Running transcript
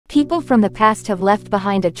People from the past have left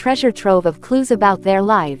behind a treasure trove of clues about their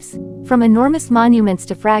lives, from enormous monuments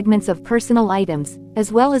to fragments of personal items,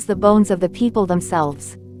 as well as the bones of the people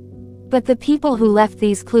themselves. But the people who left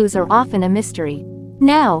these clues are often a mystery.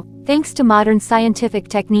 Now, thanks to modern scientific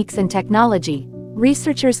techniques and technology,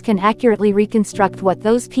 researchers can accurately reconstruct what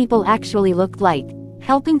those people actually looked like,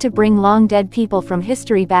 helping to bring long-dead people from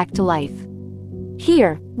history back to life.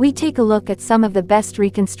 Here, we take a look at some of the best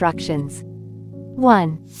reconstructions.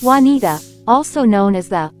 1. Juanita, also known as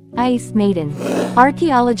the Ice Maiden.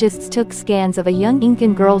 Archaeologists took scans of a young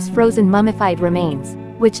Incan girl's frozen mummified remains,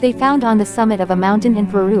 which they found on the summit of a mountain in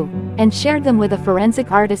Peru, and shared them with a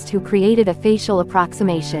forensic artist who created a facial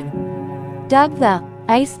approximation. Dubbed the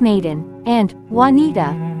Ice Maiden and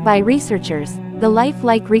Juanita by researchers, the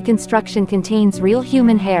lifelike reconstruction contains real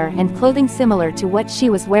human hair and clothing similar to what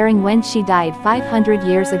she was wearing when she died 500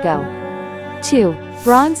 years ago. 2.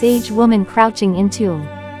 Bronze Age woman crouching in tomb.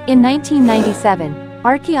 In 1997,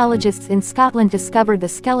 archaeologists in Scotland discovered the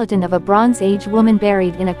skeleton of a Bronze Age woman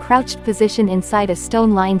buried in a crouched position inside a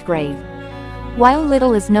stone-lined grave. While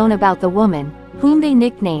little is known about the woman, whom they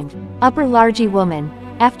nicknamed Upper Largie Woman,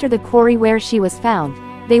 after the quarry where she was found,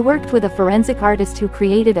 they worked with a forensic artist who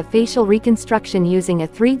created a facial reconstruction using a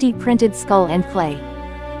 3D printed skull and clay.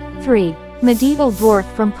 3. Medieval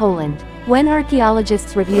dwarf from Poland. When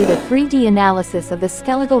archaeologists reviewed a 3D analysis of the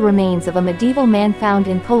skeletal remains of a medieval man found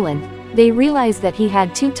in Poland, they realized that he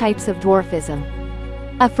had two types of dwarfism.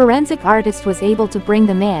 A forensic artist was able to bring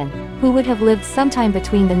the man, who would have lived sometime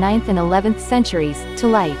between the 9th and 11th centuries, to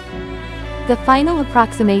life. The final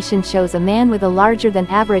approximation shows a man with a larger than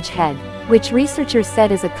average head, which researchers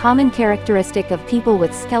said is a common characteristic of people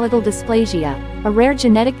with skeletal dysplasia, a rare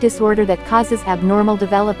genetic disorder that causes abnormal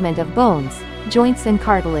development of bones, joints and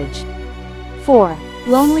cartilage. 4.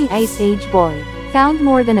 Lonely Ice Age boy. Found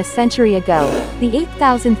more than a century ago, the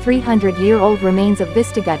 8,300-year-old remains of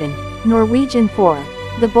Vistagudden, Norwegian for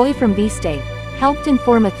the boy from Viste, helped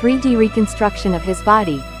inform a 3D reconstruction of his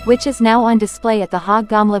body, which is now on display at the Haag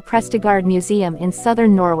Gamle Prestegard Museum in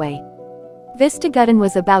southern Norway. Vistagudden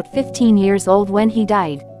was about 15 years old when he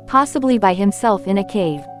died, possibly by himself in a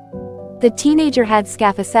cave. The teenager had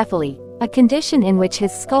scaphocephaly, a condition in which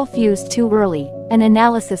his skull fused too early, an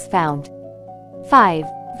analysis found. 5.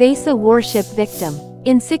 Vasa warship victim.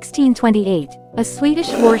 In 1628, a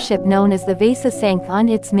Swedish warship known as the Vasa sank on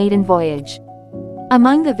its maiden voyage.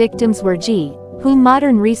 Among the victims were G, whom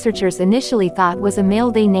modern researchers initially thought was a male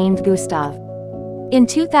they named Gustav. In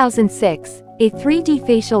 2006, a 3D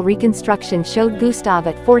facial reconstruction showed Gustav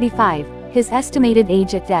at 45, his estimated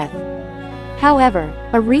age at death. However,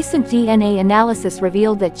 a recent DNA analysis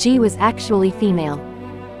revealed that G was actually female.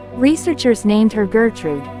 Researchers named her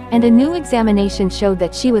Gertrude, and a new examination showed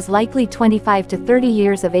that she was likely 25 to 30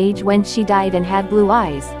 years of age when she died and had blue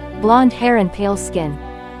eyes, blonde hair and pale skin.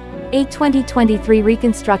 A 2023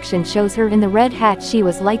 reconstruction shows her in the red hat she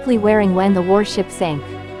was likely wearing when the warship sank.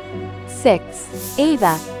 6.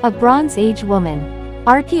 Ava, a Bronze Age woman.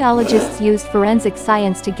 Archaeologists used forensic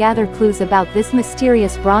science to gather clues about this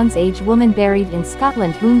mysterious Bronze Age woman buried in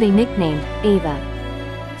Scotland whom they nicknamed Ava.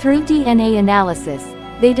 Through DNA analysis,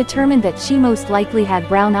 they determined that she most likely had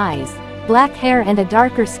brown eyes, black hair and a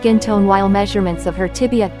darker skin tone, while measurements of her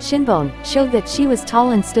tibia, shinbone, showed that she was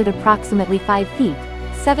tall and stood approximately 5 feet,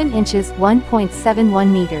 7 inches,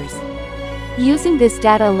 1.71 meters. Using this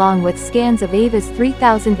data along with scans of Ava's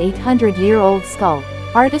 3,800-year-old skull,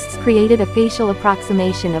 artists created a facial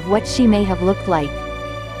approximation of what she may have looked like.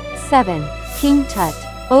 7. King Tut.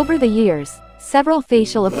 Over the years, several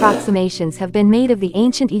facial approximations have been made of the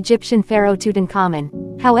ancient Egyptian pharaoh Tutankhamun.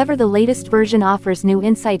 However, the latest version offers new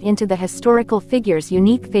insight into the historical figure's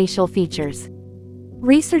unique facial features.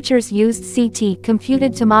 Researchers used CT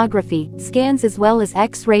computed tomography scans as well as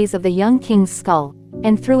X-rays of the young king's skull,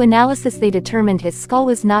 and through analysis they determined his skull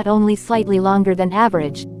was not only slightly longer than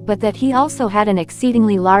average, but that he also had an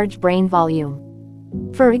exceedingly large brain volume.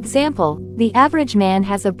 For example, the average man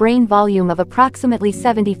has a brain volume of approximately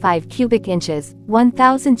 75 cubic inches,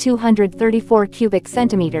 1,234 cubic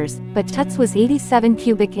centimeters, but Tut's was 87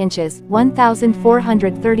 cubic inches,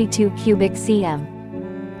 1,432 cubic cm.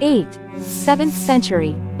 8. 7th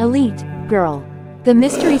century, elite girl. The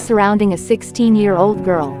mystery surrounding a 16-year-old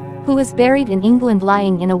girl, who was buried in England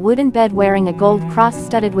lying in a wooden bed wearing a gold cross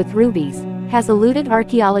studded with rubies, has eluded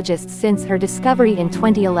archaeologists since her discovery in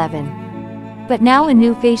 2011. But now a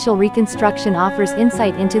new facial reconstruction offers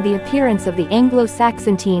insight into the appearance of the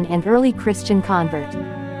Anglo-Saxon teen and early Christian convert.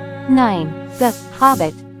 9. The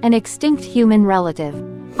Hobbit, an extinct human relative.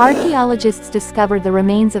 Archaeologists discovered the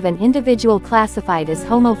remains of an individual classified as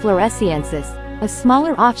Homo floresiensis, a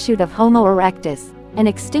smaller offshoot of Homo erectus, an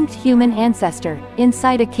extinct human ancestor,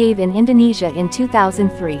 inside a cave in Indonesia in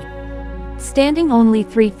 2003. Standing only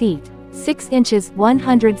 3 feet, 6 inches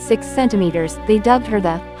 106 centimeters, they dubbed her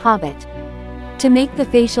the Hobbit. To make the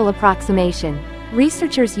facial approximation,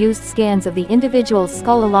 researchers used scans of the individual's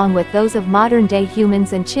skull along with those of modern-day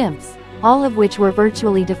humans and chimps, all of which were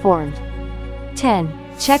virtually deformed. 10.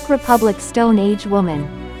 Czech Republic Stone Age woman.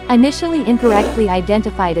 Initially incorrectly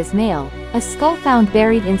identified as male, a skull found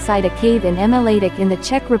buried inside a cave in Mladic in the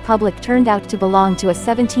Czech Republic turned out to belong to a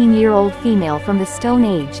 17-year-old female from the Stone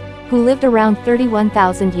Age, who lived around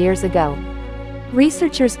 31,000 years ago.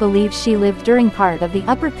 Researchers believe she lived during part of the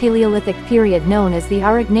Upper Paleolithic period known as the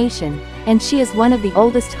Aurignacian, and she is one of the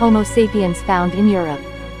oldest Homo sapiens found in Europe.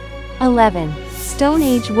 11. Stone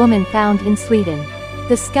Age woman found in Sweden.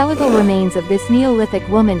 The skeletal remains of this Neolithic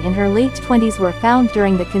woman in her late 20s were found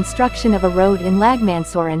during the construction of a road in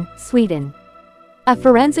Lagmansoren, Sweden. A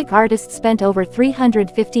forensic artist spent over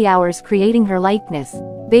 350 hours creating her likeness,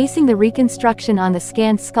 basing the reconstruction on the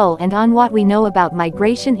scanned skull and on what we know about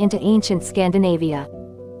migration into ancient Scandinavia.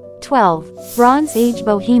 12. Bronze Age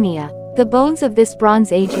Bohemia. The bones of this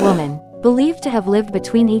Bronze Age woman, believed to have lived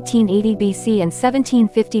between 1880 BC and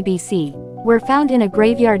 1750 BC, were found in a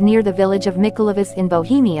graveyard near the village of Michalovice in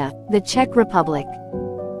Bohemia, the Czech Republic.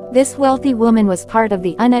 This wealthy woman was part of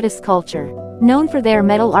the Unetis culture, known for their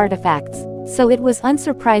metal artifacts, so it was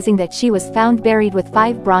unsurprising that she was found buried with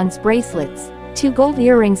 5 bronze bracelets, 2 gold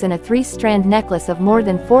earrings and a 3-strand necklace of more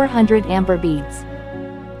than 400 amber beads.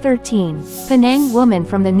 13. Penang woman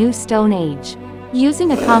from the New Stone Age.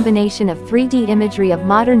 Using a combination of 3D imagery of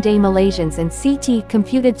modern-day Malaysians and CT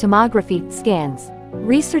computed tomography scans,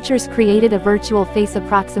 researchers created a virtual face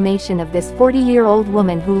approximation of this 40-year-old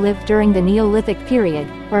woman who lived during the Neolithic period,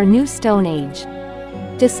 or New Stone Age.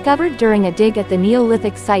 Discovered during a dig at the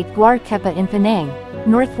Neolithic site Guar Kepa in Penang,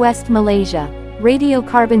 northwest Malaysia,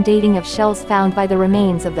 radiocarbon dating of shells found by the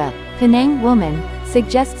remains of the Penang woman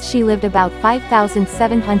suggests she lived about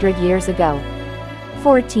 5,700 years ago.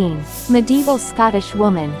 14. Medieval Scottish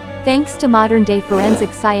woman. Thanks to modern-day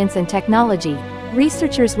forensic science and technology,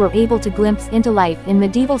 researchers were able to glimpse into life in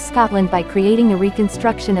medieval Scotland by creating a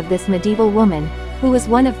reconstruction of this medieval woman, who was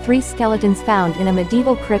one of 3 skeletons found in a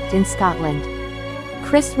medieval crypt in Scotland.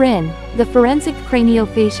 Chris Rinn, the forensic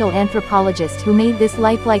craniofacial anthropologist who made this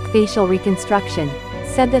lifelike facial reconstruction,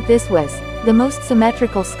 said that this was the most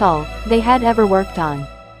symmetrical skull they had ever worked on.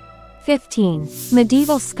 15.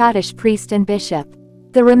 Medieval Scottish priest and bishop.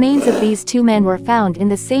 The remains of these 2 men were found in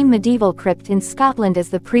the same medieval crypt in Scotland as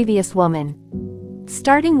the previous woman.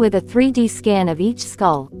 Starting with a 3D scan of each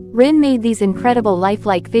skull, Rinn made these incredible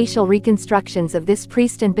lifelike facial reconstructions of this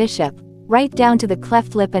priest and bishop, right down to the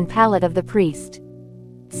cleft lip and palate of the priest.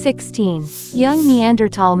 16. Young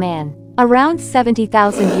Neanderthal man. Around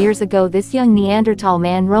 70,000 years ago this young Neanderthal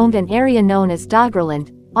man roamed an area known as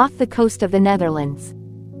Doggerland, off the coast of the Netherlands.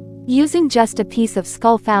 Using just a piece of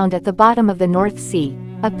skull found at the bottom of the North Sea,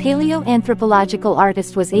 a paleoanthropological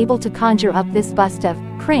artist was able to conjure up this bust of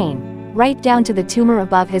crane, right down to the tumor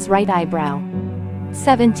above his right eyebrow.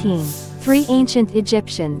 17. 3 ancient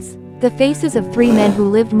Egyptians. The faces of 3 men who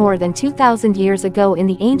lived more than 2,000 years ago in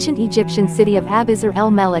the ancient Egyptian city of Abizar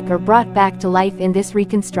el-Melik are brought back to life in this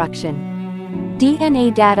reconstruction.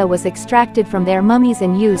 DNA data was extracted from their mummies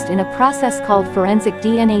and used in a process called forensic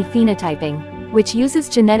DNA phenotyping, which uses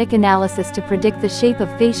genetic analysis to predict the shape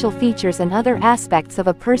of facial features and other aspects of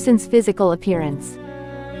a person's physical appearance.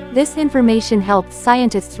 This information helped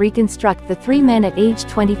scientists reconstruct the 3 men at age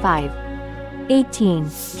 25. 18.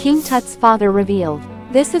 King Tut's father revealed.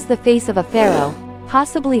 This is the face of a pharaoh,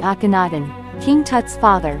 possibly Akhenaten, King Tut's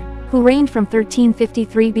father, who reigned from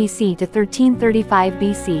 1353 BC to 1335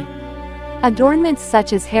 BC. Adornments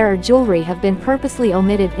such as hair or jewelry have been purposely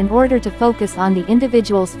omitted in order to focus on the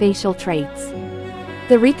individual's facial traits.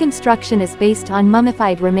 The reconstruction is based on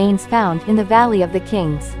mummified remains found in the Valley of the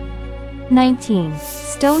Kings. 19.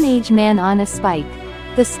 Stone Age man on a spike.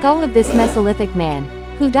 The skull of this Mesolithic man,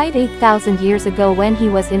 who died 8,000 years ago when he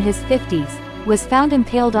was in his 50s, was found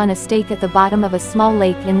impaled on a stake at the bottom of a small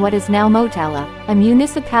lake in what is now Motala, a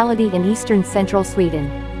municipality in eastern central Sweden.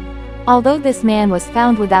 Although this man was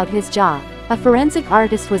found without his jaw, a forensic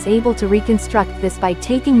artist was able to reconstruct this by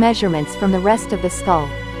taking measurements from the rest of the skull.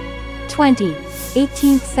 20.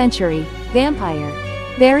 18th century, vampire.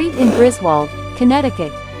 Buried in Griswold,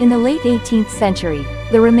 Connecticut, in the late 18th century,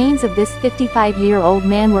 the remains of this 55-year-old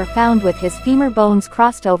man were found with his femur bones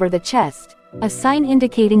crossed over the chest, a sign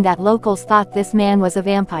indicating that locals thought this man was a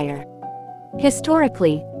vampire.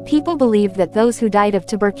 Historically, people believed that those who died of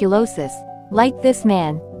tuberculosis, like this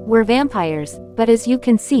man, were vampires, but as you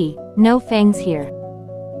can see, no fangs here.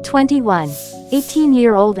 21.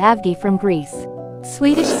 18-year-old Avgi from Greece.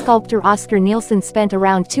 Swedish sculptor Oscar Nilsson spent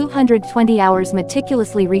around 220 hours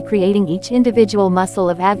meticulously recreating each individual muscle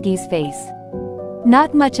of Avgi's face.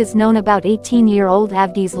 Not much is known about 18-year-old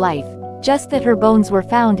Avgi's life, just that her bones were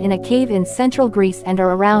found in a cave in central Greece and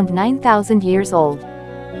are around 9,000 years old.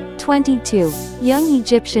 22. Young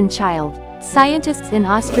Egyptian child. Scientists in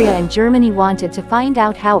Austria and Germany wanted to find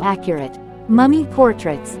out how accurate mummy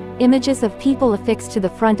portraits, images of people affixed to the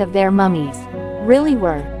front of their mummies, really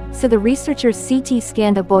were, so the researchers CT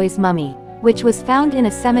scanned a boy's mummy, which was found in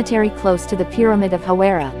a cemetery close to the Pyramid of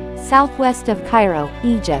Hawara, southwest of Cairo,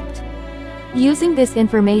 Egypt. Using this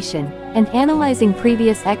information, and analyzing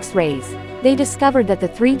previous X-rays, they discovered that the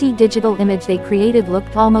 3D digital image they created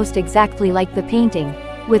looked almost exactly like the painting,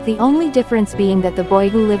 with the only difference being that the boy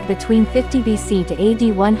who lived between 50 BC to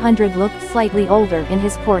AD 100 looked slightly older in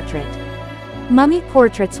his portrait. Mummy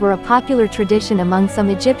portraits were a popular tradition among some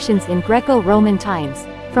Egyptians in Greco-Roman times,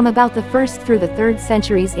 from about the 1st through the 3rd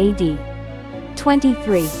centuries AD.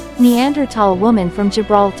 23. Neanderthal woman from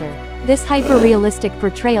Gibraltar. This hyper-realistic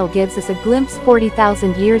portrayal gives us a glimpse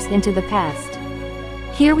 40,000 years into the past.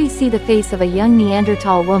 Here we see the face of a young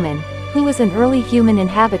Neanderthal woman, who was an early human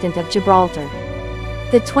inhabitant of Gibraltar.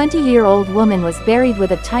 The 20-year-old woman was buried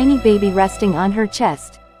with a tiny baby resting on her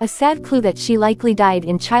chest, a sad clue that she likely died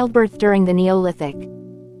in childbirth during the Neolithic.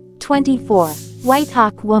 24. White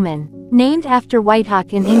Hawk woman. Named after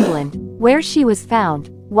Whitehawk in England, where she was found,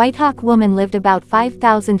 Whitehawk woman lived about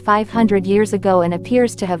 5,500 years ago and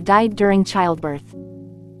appears to have died during childbirth.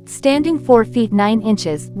 Standing 4 feet 9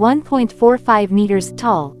 inches (1.45 meters)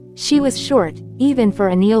 tall, she was short, even for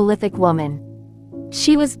a Neolithic woman.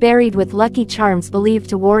 She was buried with lucky charms believed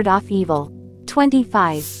to ward off evil.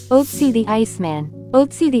 25. Otzi the Iceman.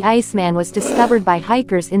 Otzi the Iceman was discovered by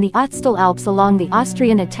hikers in the Ötztal Alps along the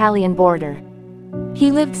Austrian-Italian border. He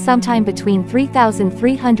lived sometime between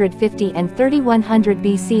 3350 and 3100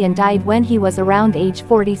 BC and died when he was around age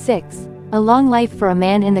 46, a long life for a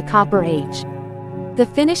man in the Copper Age. The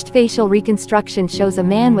finished facial reconstruction shows a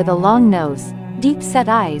man with a long nose, deep-set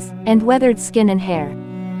eyes, and weathered skin and hair.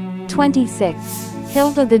 26.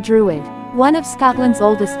 Hilda the Druid. One of Scotland's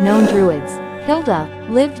oldest known druids, Hilda,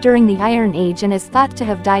 lived during the Iron Age and is thought to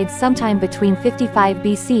have died sometime between 55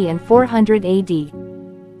 BC and 400 AD.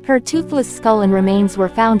 Her toothless skull and remains were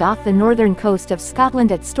found off the northern coast of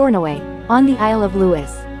Scotland at Stornoway, on the Isle of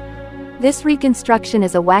Lewis. This reconstruction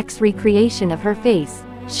is a wax recreation of her face,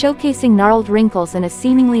 showcasing gnarled wrinkles and a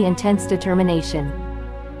seemingly intense determination.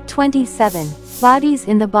 27. Bodies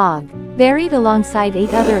in the bog. Buried alongside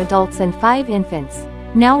 8 other adults and 5 infants,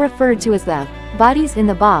 now referred to as the bodies in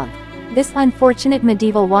the bog, this unfortunate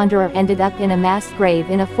medieval wanderer ended up in a mass grave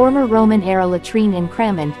in a former Roman-era latrine in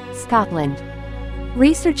Cramond, Scotland.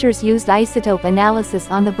 Researchers used isotope analysis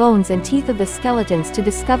on the bones and teeth of the skeletons to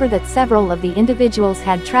discover that several of the individuals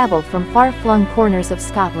had traveled from far-flung corners of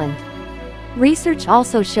Scotland. Research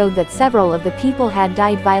also showed that several of the people had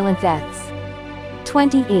died violent deaths.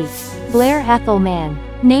 28. Blair Athol Man.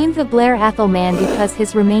 Named the Blair Athol Man because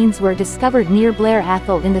his remains were discovered near Blair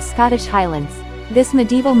Athol in the Scottish Highlands. This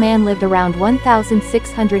medieval man lived around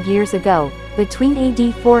 1,600 years ago, between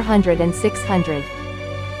AD 400 and 600.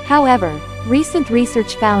 However, recent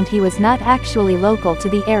research found he was not actually local to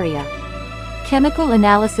the area. Chemical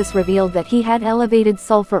analysis revealed that he had elevated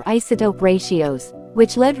sulfur isotope ratios,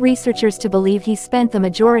 which led researchers to believe he spent the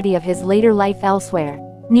majority of his later life elsewhere,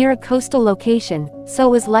 near a coastal location, so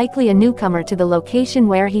was likely a newcomer to the location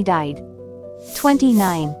where he died.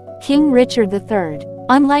 29. King Richard III.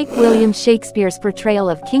 Unlike William Shakespeare's portrayal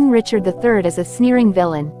of King Richard III as a sneering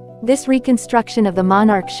villain, this reconstruction of the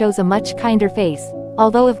monarch shows a much kinder face,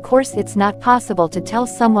 although of course it's not possible to tell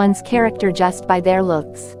someone's character just by their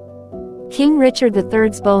looks. King Richard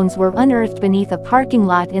III's bones were unearthed beneath a parking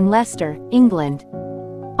lot in Leicester, England.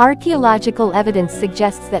 Archaeological evidence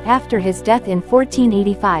suggests that after his death in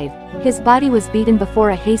 1485, his body was beaten before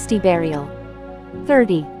a hasty burial.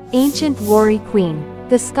 30. Ancient Warri Queen.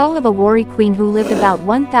 The skull of a Warri queen who lived about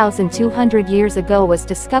 1,200 years ago was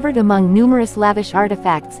discovered among numerous lavish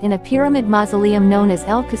artifacts in a pyramid mausoleum known as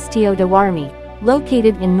El Castillo de Warmi,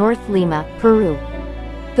 located in North Lima, Peru.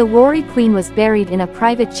 The Warri queen was buried in a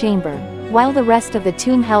private chamber, while the rest of the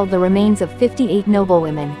tomb held the remains of 58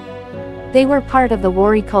 noblewomen. They were part of the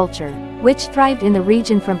Warri culture, which thrived in the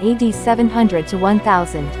region from AD 700 to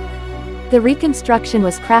 1000. The reconstruction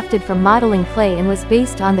was crafted from modeling clay and was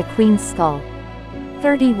based on the queen's skull.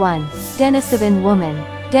 31. Denisovan woman.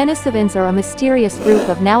 Denisovans are a mysterious group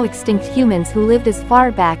of now extinct humans who lived as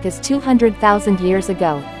far back as 200,000 years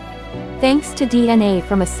ago. Thanks to DNA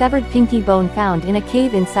from a severed pinky bone found in a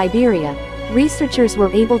cave in Siberia, researchers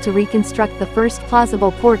were able to reconstruct the first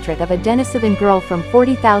plausible portrait of a Denisovan girl from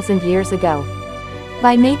 40,000 years ago.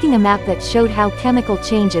 By making a map that showed how chemical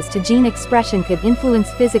changes to gene expression could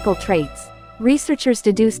influence physical traits, researchers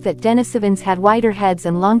deduced that Denisovans had wider heads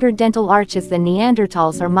and longer dental arches than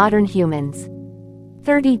Neanderthals or modern humans.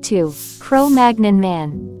 32. Cro-Magnon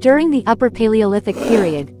man. During the Upper Paleolithic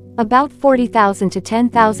period, about 40,000 to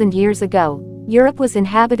 10,000 years ago, Europe was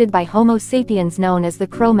inhabited by Homo sapiens known as the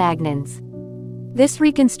Cro-Magnons. This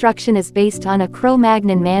reconstruction is based on a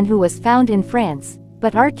Cro-Magnon man who was found in France,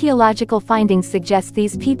 but archaeological findings suggest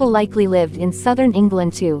these people likely lived in southern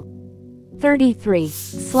England too. 33.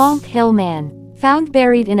 Slonk Hill man. Found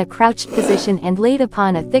buried in a crouched position and laid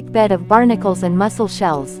upon a thick bed of barnacles and mussel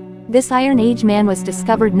shells, this Iron Age man was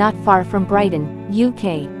discovered not far from Brighton,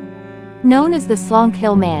 UK. Known as the Slonk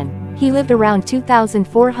Hill man, he lived around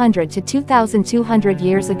 2,400 to 2,200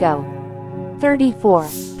 years ago. 34.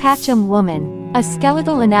 Patcham woman. A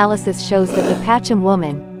skeletal analysis shows that the Patcham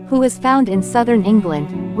woman, who was found in southern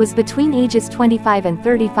England, was between ages 25 and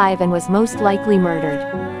 35 and was most likely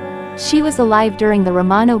murdered. She was alive during the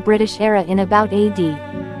Romano-British era in about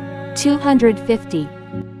AD 250.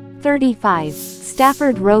 35.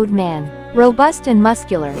 Stafford Road man. Robust and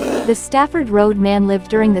muscular, the Stafford Road man lived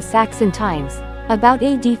during the Saxon times, about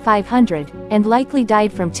AD 500, and likely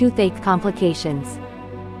died from toothache complications.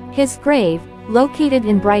 His grave, located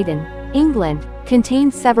in Brighton, England,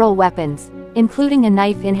 contained several weapons, including a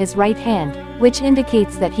knife in his right hand, which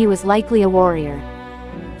indicates that he was likely a warrior.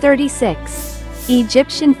 36.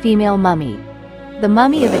 Egyptian female mummy. The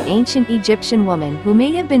mummy of an ancient Egyptian woman who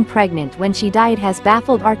may have been pregnant when she died has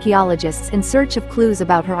baffled archaeologists in search of clues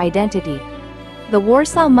about her identity. The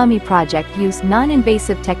Warsaw Mummy Project used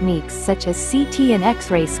non-invasive techniques such as CT and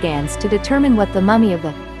X-ray scans to determine what the mummy of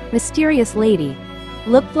the mysterious lady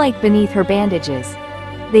looked like beneath her bandages.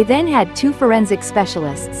 They then had two forensic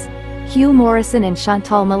specialists, Hugh Morrison and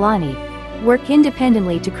Chantal Milani, work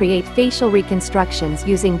independently to create facial reconstructions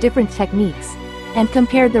using different techniques, and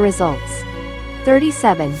compared the results.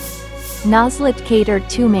 37. Nazlet Kader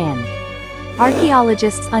 2 man.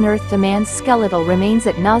 Archaeologists unearthed a man's skeletal remains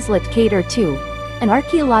at Nazlet Kader 2, an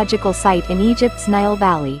archaeological site in Egypt's Nile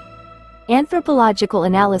Valley. Anthropological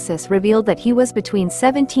analysis revealed that he was between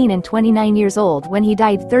 17 and 29 years old when he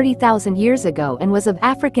died 30,000 years ago and was of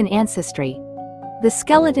African ancestry. The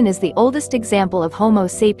skeleton is the oldest example of Homo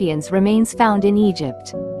sapiens remains found in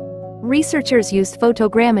Egypt. Researchers used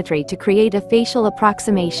photogrammetry to create a facial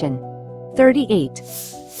approximation. 38.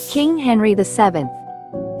 King Henry VII.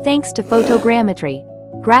 Thanks to photogrammetry,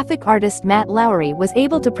 graphic artist Matt Lowry was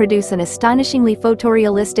able to produce an astonishingly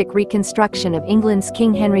photorealistic reconstruction of England's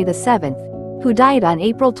King Henry VII, who died on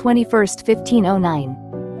April 21,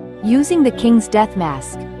 1509. Using the king's death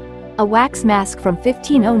mask, a wax mask from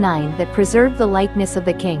 1509 that preserved the likeness of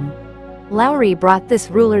the king, Lowry brought this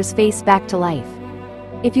ruler's face back to life.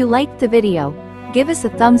 If you liked the video, give us a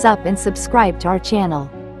thumbs up and subscribe to our channel.